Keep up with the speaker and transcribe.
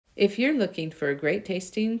If you're looking for a great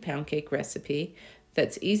tasting pound cake recipe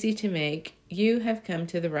that's easy to make, you have come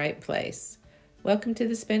to the right place. Welcome to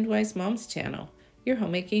the Spendwise Moms channel, your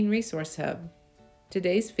homemaking resource hub.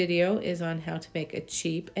 Today's video is on how to make a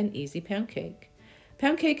cheap and easy pound cake.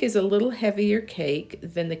 Pound cake is a little heavier cake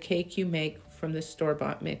than the cake you make from the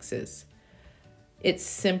store-bought mixes. It's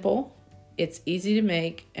simple, it's easy to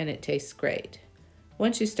make, and it tastes great.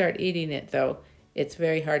 Once you start eating it though, it's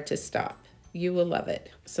very hard to stop. You will love it.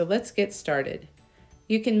 So let's get started.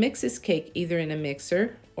 You can mix this cake either in a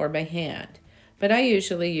mixer or by hand, but I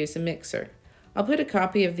usually use a mixer. I'll put a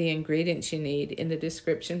copy of the ingredients you need in the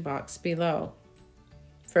description box below.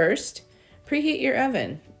 First, preheat your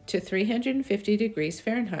oven to 350 degrees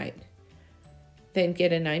Fahrenheit. Then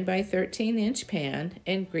get a 9x13-inch pan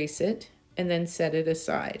and grease it, and then set it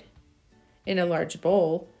aside. In a large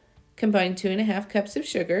bowl, combine 2½ cups of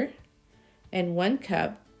sugar and 1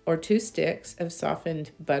 cup or 2 sticks of softened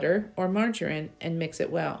butter or margarine and mix it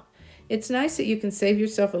well. It's nice that you can save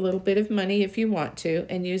yourself a little bit of money if you want to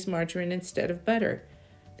and use margarine instead of butter.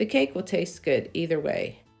 The cake will taste good either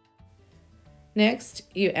way. Next,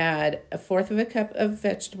 you add 1/4 cup of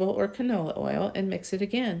vegetable or canola oil and mix it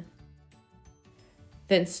again.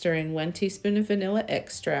 Then stir in 1 teaspoon of vanilla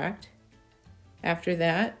extract. After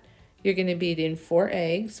that, you're going to beat in 4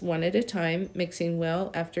 eggs, one at a time, mixing well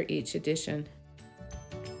after each addition.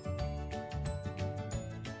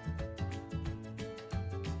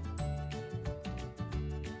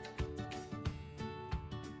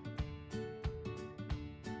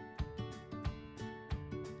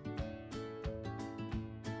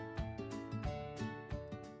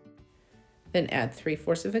 Then add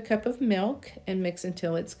 3/4 cup of milk and mix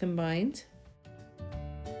until it's combined.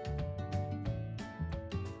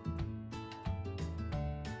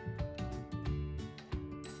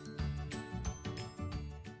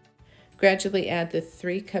 Gradually add the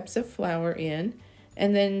 3 cups of flour in,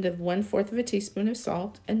 and then the 1/4 teaspoon of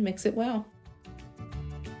salt, and mix it well.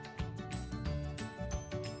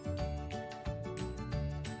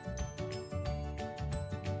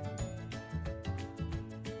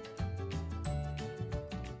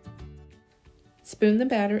 Spoon the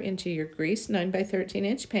batter into your greased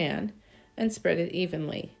 9x13-inch pan and spread it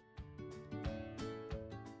evenly.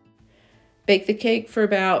 Bake the cake for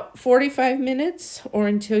about 45 minutes or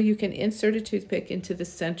until you can insert a toothpick into the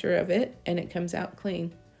center of it and it comes out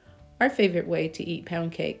clean. Our favorite way to eat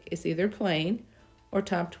pound cake is either plain or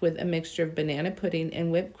topped with a mixture of banana pudding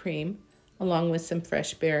and whipped cream along with some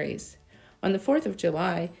fresh berries. On the 4th of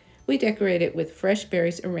July, we decorate it with fresh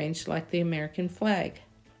berries arranged like the American flag.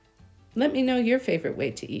 Let me know your favorite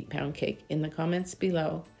way to eat pound cake in the comments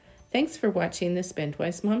below. Thanks for watching the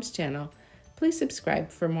Spendwise Moms channel. Please subscribe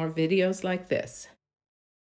for more videos like this.